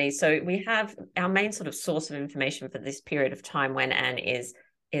 unfortunately. So we have our main sort of source of information for this period of time when Anne is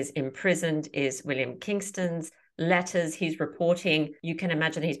imprisoned is William Kingston's letters. He's reporting. You can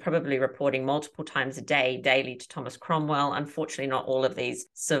imagine he's probably reporting multiple times a day, daily, to Thomas Cromwell. Unfortunately, not all of these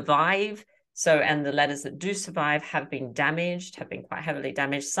survive. So, and the letters that do survive have been damaged, have been quite heavily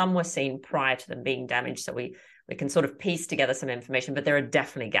damaged. Some were seen prior to them being damaged. So we can sort of piece together some information, but there are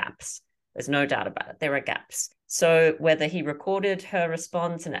definitely gaps. There's no doubt about it. There are gaps. So whether he recorded her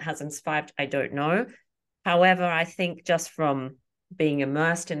response and it hasn't survived, I don't know. However, I think just from being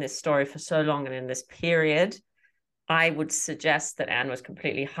immersed in this story for so long and in this period, I would suggest that Anne was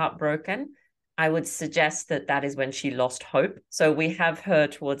completely heartbroken. I would suggest that that is when she lost hope. So we have her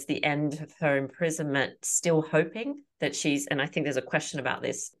towards the end of her imprisonment still hoping that and I think there's a question about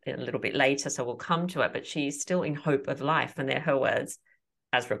this a little bit later, so we'll come to it, but she's still in hope of life, and they're her words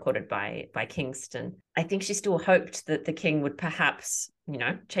as recorded by Kingston. I think she still hoped that the king would perhaps,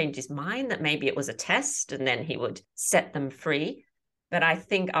 change his mind, that maybe it was a test and then he would set them free. But I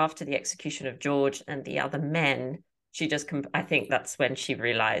think after the execution of George and the other men, I think that's when she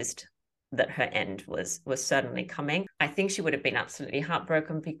realized that her end was certainly coming. I think she would have been absolutely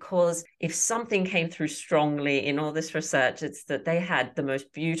heartbroken, because if something came through strongly in all this research, it's that they had the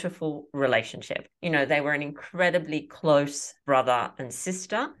most beautiful relationship. You know, they were an incredibly close brother and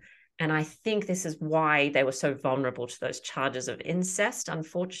sister. And I think this is why they were so vulnerable to those charges of incest.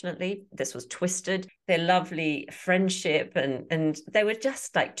 Unfortunately, this was twisted. Their lovely friendship, and they were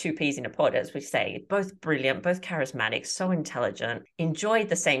just like two peas in a pod, as we say, both brilliant, both charismatic, so intelligent, enjoyed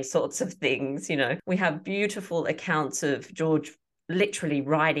the same sorts of things. You know, we have beautiful accounts of George literally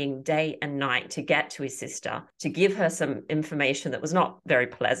riding day and night to get to his sister, to give her some information that was not very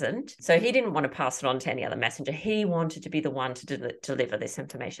pleasant. So he didn't want to pass it on to any other messenger. He wanted to be the one to deliver this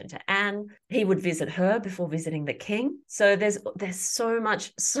information to Anne. He would visit her before visiting the king. So there's so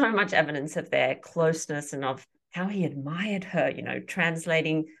much evidence of their closeness and of how he admired her, you know,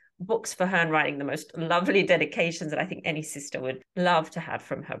 translating books for her and writing the most lovely dedications that I think any sister would love to have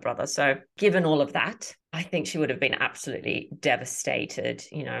from her brother. So given all of that, I think she would have been absolutely devastated,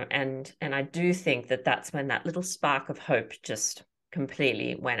 you know, and I do think that that's when that little spark of hope just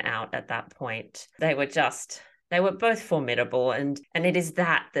completely went out at that point. They were both formidable, and it is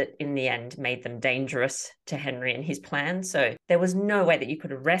that in the end made them dangerous to Henry and his plan. So there was no way that you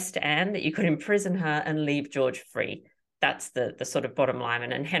could arrest Anne, that you could imprison her and leave George free. That's the sort of bottom line.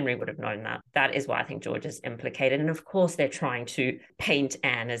 And Henry would have known that. That is why I think George is implicated. And of course, they're trying to paint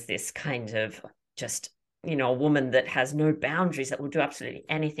Anne as this kind of just, you know, a woman that has no boundaries, that will do absolutely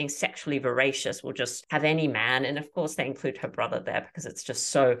anything, sexually voracious, will just have any man. And of course, they include her brother there because it's just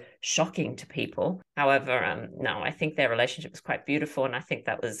so shocking to people. However, no, I think their relationship was quite beautiful. And I think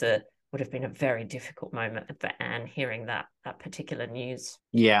that would have been a very difficult moment for Anne, hearing that particular news.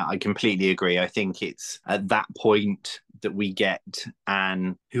 Yeah, I completely agree. I think it's at that point that we get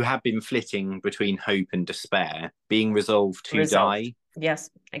Anne, who had been flitting between hope and despair, being resolved to die. Yes,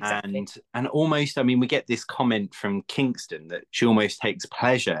 exactly. And almost, I mean, we get this comment from Kingston that she almost takes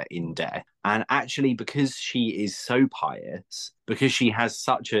pleasure in death. And actually, because she is so pious, because she has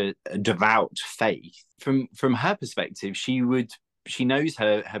such a devout faith, from her perspective, she knows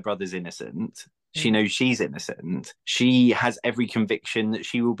her brother's innocent. She knows she's innocent. She has every conviction that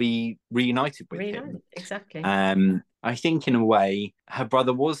she will be reunited with him. Exactly. I think in a way, her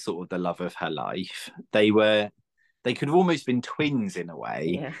brother was sort of the love of her life. They could have almost been twins in a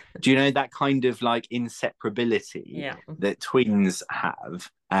way. Yeah. Do you know that kind of like inseparability that twins have,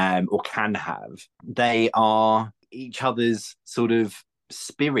 or can have? They are each other's sort of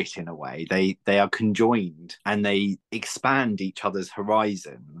spirit in a way. They are conjoined and they expand each other's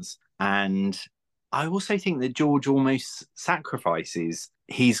horizons. And I also think that George almost sacrifices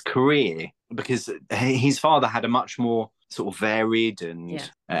his career because his father had a much more sort of varied and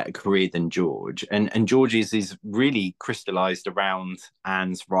career than George, and George's is really crystallized around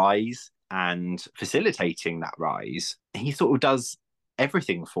Anne's rise and facilitating that rise. He sort of does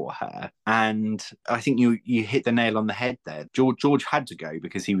everything for her, and I think you hit the nail on the head there. George had to go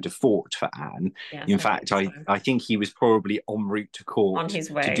because he would have fought for Anne. In fact, I think he was probably en route to court, on his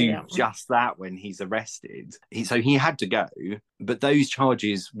way to do just that when he's arrested. So he had to go, but those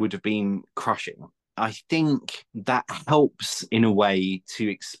charges would have been crushing. I think that helps in a way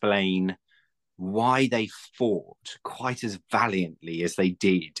to explain why they fought quite as valiantly as they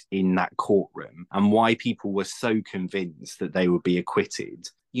did in that courtroom and why people were so convinced that they would be acquitted.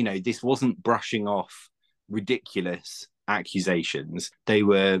 You know, this wasn't brushing off ridiculous accusations. They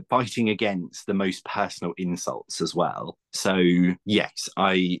were fighting against the most personal insults as well. So, yes,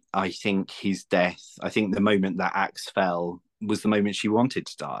 I think his death, I think the moment that axe fell was the moment she wanted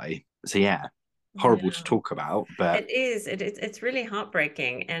to die. So, yeah. Horrible to talk about, but it's really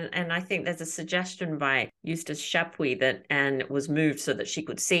heartbreaking, and I think there's a suggestion by Eustace Chapuis that Anne was moved so that she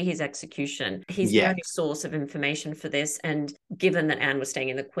could see his execution. He's the only source of information for this, and given that Anne was staying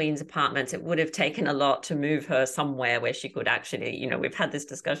in the Queen's apartments, it would have taken a lot to move her somewhere where she could actually, you know, we've had this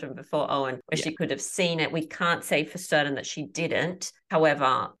discussion before, Owen, where she could have seen it. We can't say for certain that she didn't.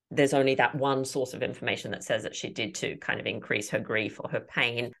 However, there's only that one source of information that says that she did to kind of increase her grief or her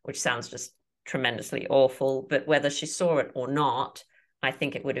pain, which sounds just tremendously awful. But whether she saw it or not, I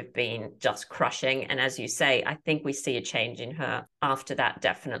think it would have been just crushing. And as you say, I think we see a change in her after that,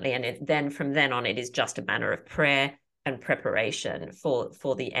 definitely. And then from then on, it is just a matter of prayer and preparation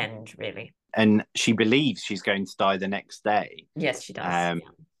for the end, really. And she believes she's going to die the next day. Yes, she does.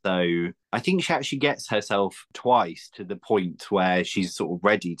 So I think she actually gets herself twice to the point where she's sort of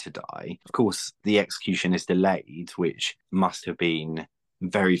ready to die. Of course, the execution is delayed, which must have been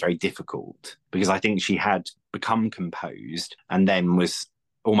very, very difficult because I think she had become composed and then was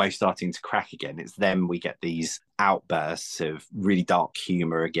almost starting to crack again. It's then we get these outbursts of really dark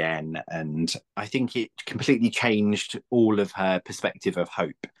humor again. And I think it completely changed all of her perspective of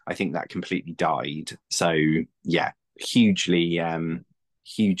hope. I think that completely died. So yeah, hugely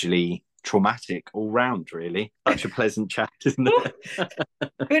traumatic all round, really. Such a pleasant chat, isn't it?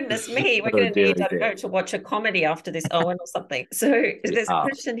 Goodness me, we're Oh going to dear, need, oh I don't know, dear. to watch a comedy after this, Owen, or something. So there's a Ah,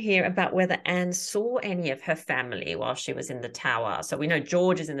 question here about whether Anne saw any of her family while she was in the tower. So we know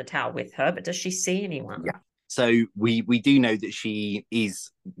George is in the tower with her, but does she see anyone? yeah. So we do know that she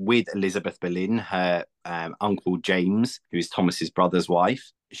is with Elizabeth Boleyn, her uncle James, who is Thomas's brother's wife.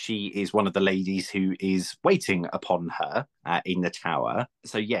 She is one of the ladies who is waiting upon her in the tower.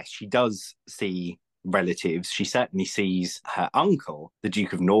 So yes, she does see relatives. She certainly sees her uncle, the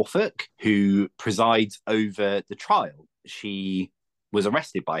Duke of Norfolk, who presides over the trial. She was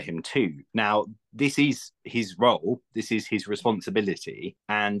arrested by him too. Now, this is his role, this is his responsibility.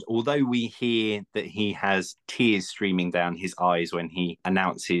 And although we hear that he has tears streaming down his eyes when he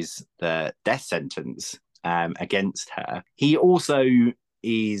announces the death sentence against her, he also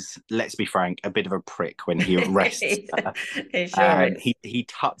is, let's be frank, a bit of a prick when he arrests her. He sure is. He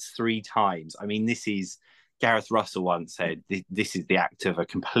tuts 3 times. I mean, this is Gareth Russell once said, "This is the act of a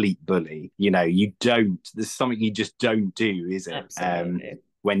complete bully." You know, you don't. There's something you just don't do, is it? Absolutely.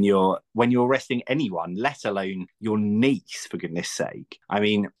 When you're arresting anyone, let alone your niece, for goodness sake. I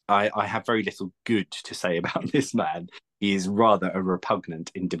mean, I have very little good to say about this man. He is rather a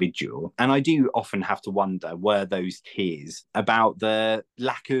repugnant individual, and I do often have to wonder: were those tears about the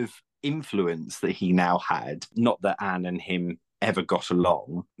lack of influence that he now had? Not that Anne and him ever got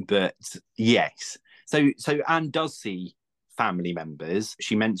along, but yes. So Anne does see family members.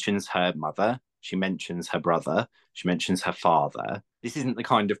 She mentions her mother. She mentions her brother. She mentions her father. This isn't the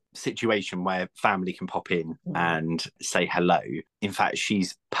kind of situation where family can pop in and say hello. In fact,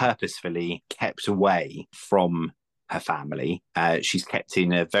 she's purposefully kept away from her family. She's kept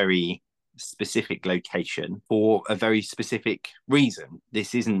in a very specific location for a very specific reason.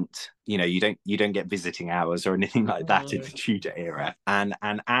 This isn't, you don't get visiting hours or anything like that in the Tudor era. And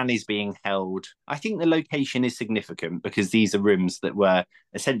Anne is being held. I think the location is significant because these are rooms that were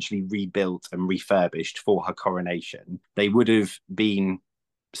essentially rebuilt and refurbished for her coronation. They would have been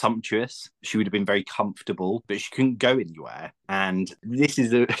sumptuous. She would have been very comfortable, but she couldn't go anywhere. And this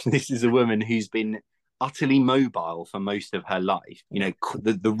is a woman who's been utterly mobile for most of her life. You know,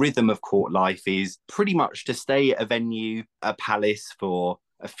 the rhythm of court life is pretty much to stay at a venue, a palace for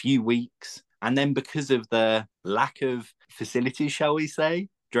a few weeks. And then because of the lack of facilities, shall we say,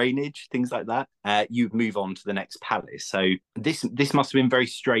 drainage, things like that, you move on to the next palace. So this must have been very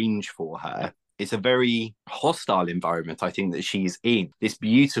strange for her. It's a very hostile environment, I think, that she's in. This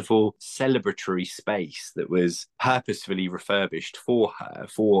beautiful celebratory space that was purposefully refurbished for her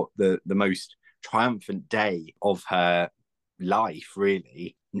for the most triumphant day of her life,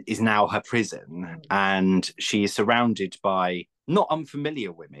 really, is now her prison. And she is surrounded by not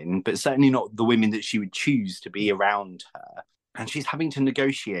unfamiliar women, but certainly not the women that she would choose to be around her. And she's having to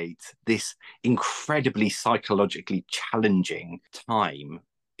negotiate this incredibly psychologically challenging time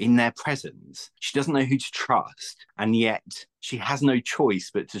in their presence. She doesn't know who to trust, and yet she has no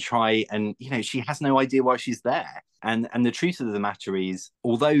choice but to try, and she has no idea why she's there. And the truth of the matter is,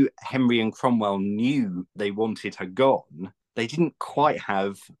 although Henry and Cromwell knew they wanted her gone, they didn't quite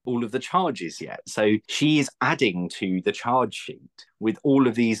have all of the charges yet. So she is adding to the charge sheet with all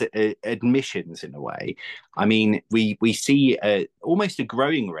of these admissions in a way. I mean, we see almost a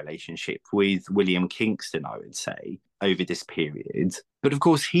growing relationship with William Kingston, I would say, over this period. But of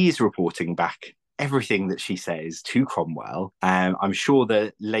course, he's reporting back everything that she says to Cromwell. I'm sure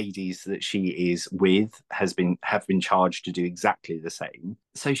the ladies that she is with have been charged to do exactly the same.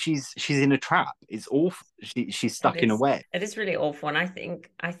 So she's in a trap. It's awful. She's stuck in a web. It is really awful. And I think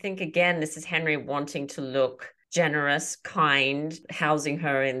again, this is Henry wanting to look generous, kind, housing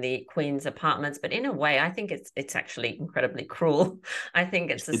her in the Queen's apartments. But in a way, I think it's actually incredibly cruel. I think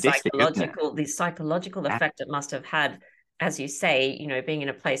it's the psychological effect it must have had, as you say, being in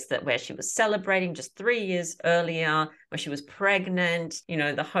a place where she was celebrating just 3 years earlier, where she was pregnant,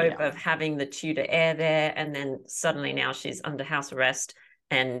 the hope of having the Tudor heir there. And then suddenly now she's under house arrest.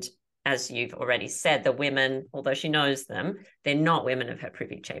 And as you've already said, the women, although she knows them, they're not women of her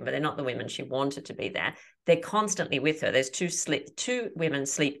privy chamber. They're not the women she wanted to be there. They're constantly with her. There's two women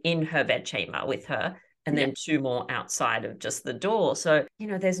sleep in her bedchamber with her, and then 2 more outside of just the door. So,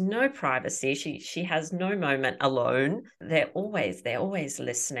 there's no privacy. She has no moment alone. They're always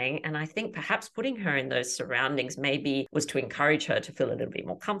listening. And I think perhaps putting her in those surroundings maybe was to encourage her to feel a little bit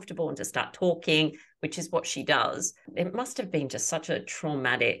more comfortable and to start talking, which is what she does. It must have been just such a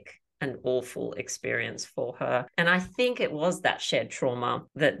traumatic an awful experience for her. And I think it was that shared trauma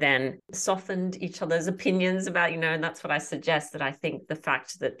that then softened each other's opinions about, and that's what I suggest, that I think the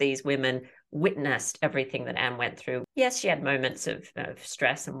fact that these women witnessed everything that Anne went through. Yes, she had moments of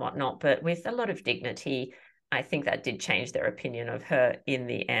stress and whatnot, but with a lot of dignity. I think that did change their opinion of her in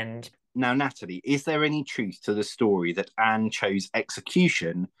the end. Now, Natalie, is there any truth to the story that Anne chose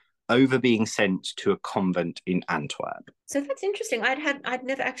execution over being sent to a convent in Antwerp? So that's interesting. I'd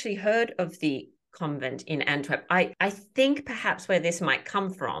never actually heard of the convent in Antwerp. I think perhaps where this might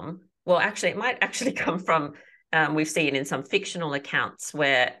come from, well, actually, it might actually come from, we've seen in some fictional accounts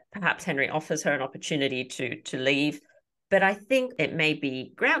where perhaps Henry offers her an opportunity to leave. But I think it may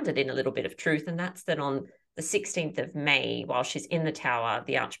be grounded in a little bit of truth, and that's that on the 16th of May, while she's in the Tower,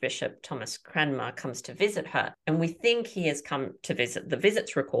 the Archbishop Thomas Cranmer comes to visit her. And we think he has come to visit. The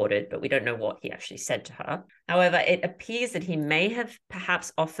visit's recorded, but we don't know what he actually said to her. However, it appears that he may have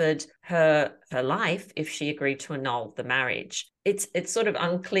perhaps offered her life if she agreed to annul the marriage. It's sort of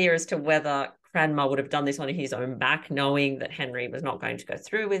unclear as to whether Cranmer would have done this on his own back, knowing that Henry was not going to go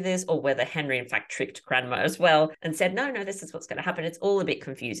through with this, or whether Henry, in fact, tricked Cranmer as well and said, no, this is what's going to happen. It's all a bit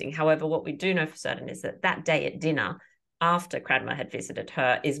confusing. However, what we do know for certain is that day at dinner, after Cranmer had visited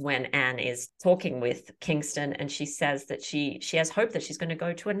her, is when Anne is talking with Kingston, and she says that she has hope that she's going to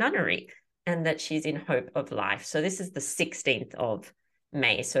go to a nunnery and that she's in hope of life. So this is the 16th of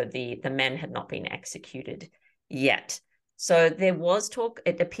May. So the men had not been executed yet. So there was talk,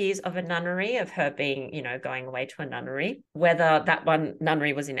 it appears, of a nunnery, of her being, going away to a nunnery. Whether that one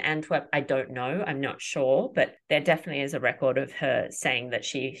nunnery was in Antwerp, I don't know. I'm not sure. But there definitely is a record of her saying that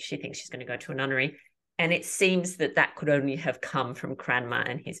she thinks she's going to go to a nunnery. And it seems that could only have come from Cranmer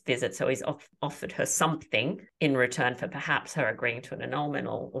and his visit. So he's offered her something in return for perhaps her agreeing to an annulment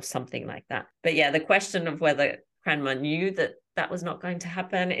or something like that. But yeah, the question of whether Cranmer knew that was not going to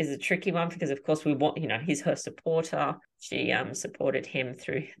happen is a tricky one, because of course we want, he's her supporter. She supported him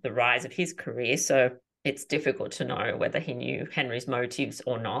through the rise of his career. So it's difficult to know whether he knew Henry's motives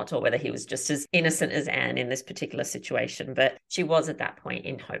or not, or whether he was just as innocent as Anne in this particular situation. But she was at that point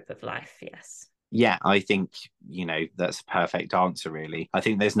in hope of life, yes. Yeah, I think, that's a perfect answer, really. I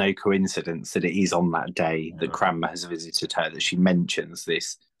think there's no coincidence that it is on that day that Cranmer has visited her that she mentions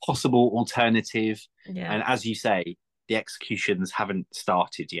this possible alternative. Yeah. And as you say, the executions haven't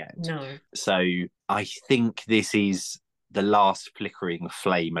started yet. No. So I think this is the last flickering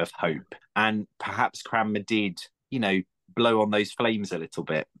flame of hope. And perhaps Cranmer did, blow on those flames a little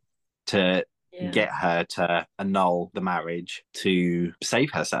bit to get her to annul the marriage to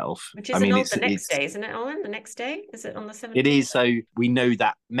save herself. Which is annulled the next day, isn't it, Owen? The next day? Is it on the 17th? It is. So we know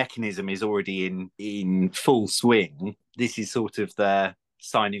that mechanism is already in full swing. This is sort of the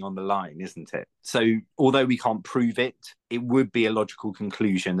signing on the line, isn't it? So although we can't prove it, it would be a logical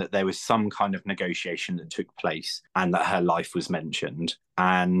conclusion that there was some kind of negotiation that took place and that her life was mentioned.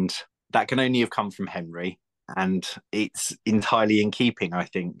 And that can only have come from Henry. And it's entirely in keeping, I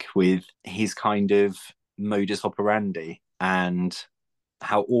think, with his kind of modus operandi and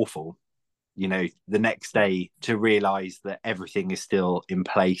how awful, the next day to realise that everything is still in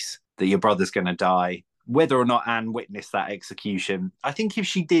place, that your brother's going to die. Whether or not Anne witnessed that execution, I think if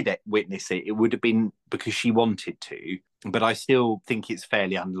she did witness it, it would have been because she wanted to. But I still think it's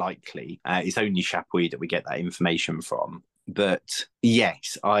fairly unlikely. It's only Chapuis that we get that information from. But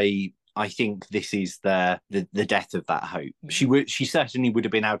yes, I think this is the death of that hope. She certainly would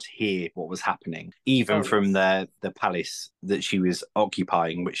have been able to hear what was happening, even from the palace that she was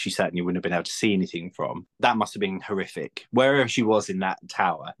occupying, which she certainly wouldn't have been able to see anything from. That must have been horrific. Wherever she was in that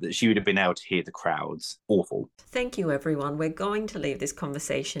tower, that she would have been able to hear the crowds. Awful. Thank you, everyone. We're going to leave this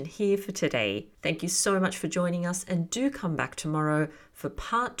conversation here for today. Thank you so much for joining us, and do come back tomorrow for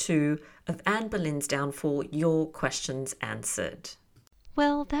part 2 of Anne Boleyn's downfall, Your Questions Answered.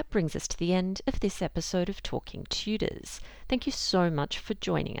 Well, that brings us to the end of this episode of Talking Tudors. Thank you so much for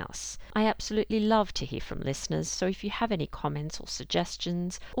joining us. I absolutely love to hear from listeners, so if you have any comments or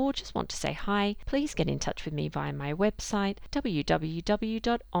suggestions, or just want to say hi, please get in touch with me via my website,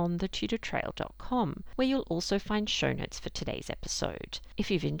 www.onthetudortrail.com, where you'll also find show notes for today's episode. If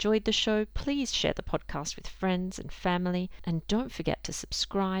you've enjoyed the show, please share the podcast with friends and family, and don't forget to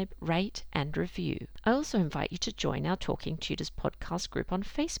subscribe, rate, and review. I also invite you to join our Talking Tudors podcast group on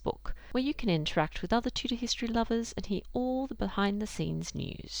Facebook, where you can interact with other Tudor history lovers and hear all the behind-the-scenes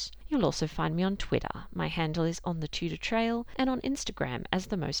news. You'll also find me on Twitter. My handle is On The Tudor Trail, and on Instagram as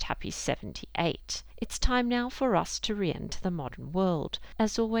TheMostHappy78. It's time now for us to re-enter the modern world.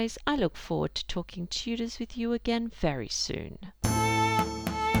 As always, I look forward to talking Tudors with you again very soon.